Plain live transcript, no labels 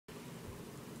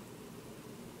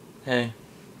Hey,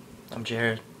 I'm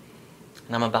Jared,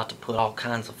 and I'm about to put all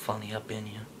kinds of funny up in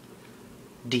you.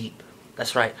 Deep.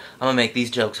 That's right, I'm gonna make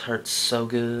these jokes hurt so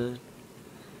good.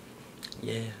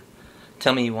 Yeah.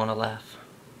 Tell me you wanna laugh.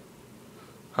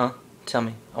 Huh? Tell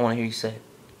me. I wanna hear you say it.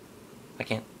 I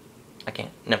can't.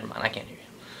 Never mind, I can't hear you.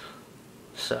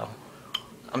 So,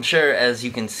 I'm sure as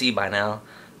you can see by now,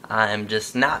 I'm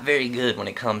just not very good when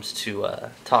it comes to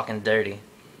talking dirty.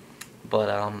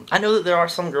 But I know that there are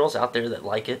some girls out there that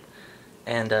like it,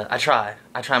 and I try.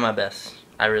 I try my best.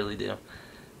 I really do.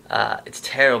 It's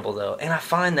terrible though, and I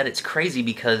find that it's crazy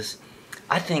because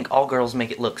I think all girls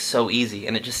make it look so easy,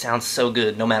 and it just sounds so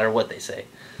good no matter what they say.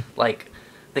 Like,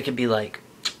 they could be like,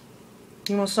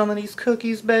 "You want some of these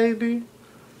cookies, baby?"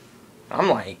 I'm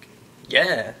like,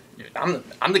 "Yeah,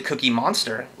 I'm the cookie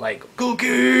monster." Like,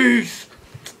 cookies.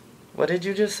 What did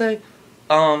you just say?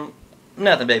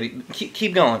 Nothing, baby.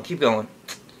 Keep going. Keep going.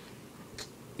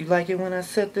 You like it when I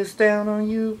set this down on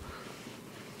you?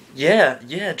 Yeah,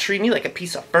 yeah, treat me like a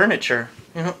piece of furniture.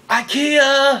 You know,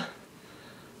 IKEA!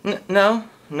 No,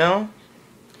 no.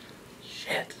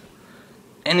 Shit.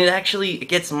 And it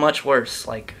gets much worse,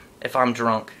 like, if I'm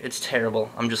drunk. It's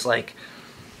terrible. I'm just like,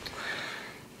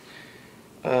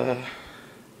 uh,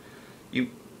 you,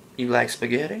 you like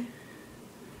spaghetti?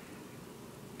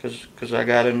 Cause I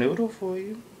got a noodle for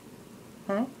you.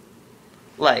 Huh?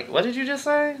 Like, what did you just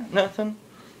say? Nothing.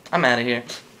 I'm out of here.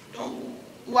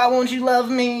 Why won't you love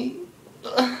me?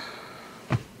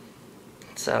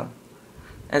 So,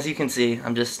 as you can see,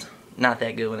 I'm just not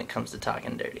that good when it comes to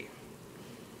talking dirty.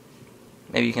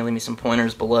 Maybe you can leave me some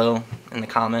pointers below in the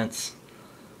comments.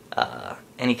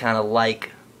 Any kind of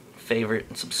like, favorite,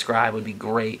 and subscribe would be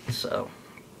great, so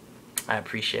I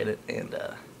appreciate it, and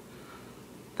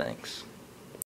thanks.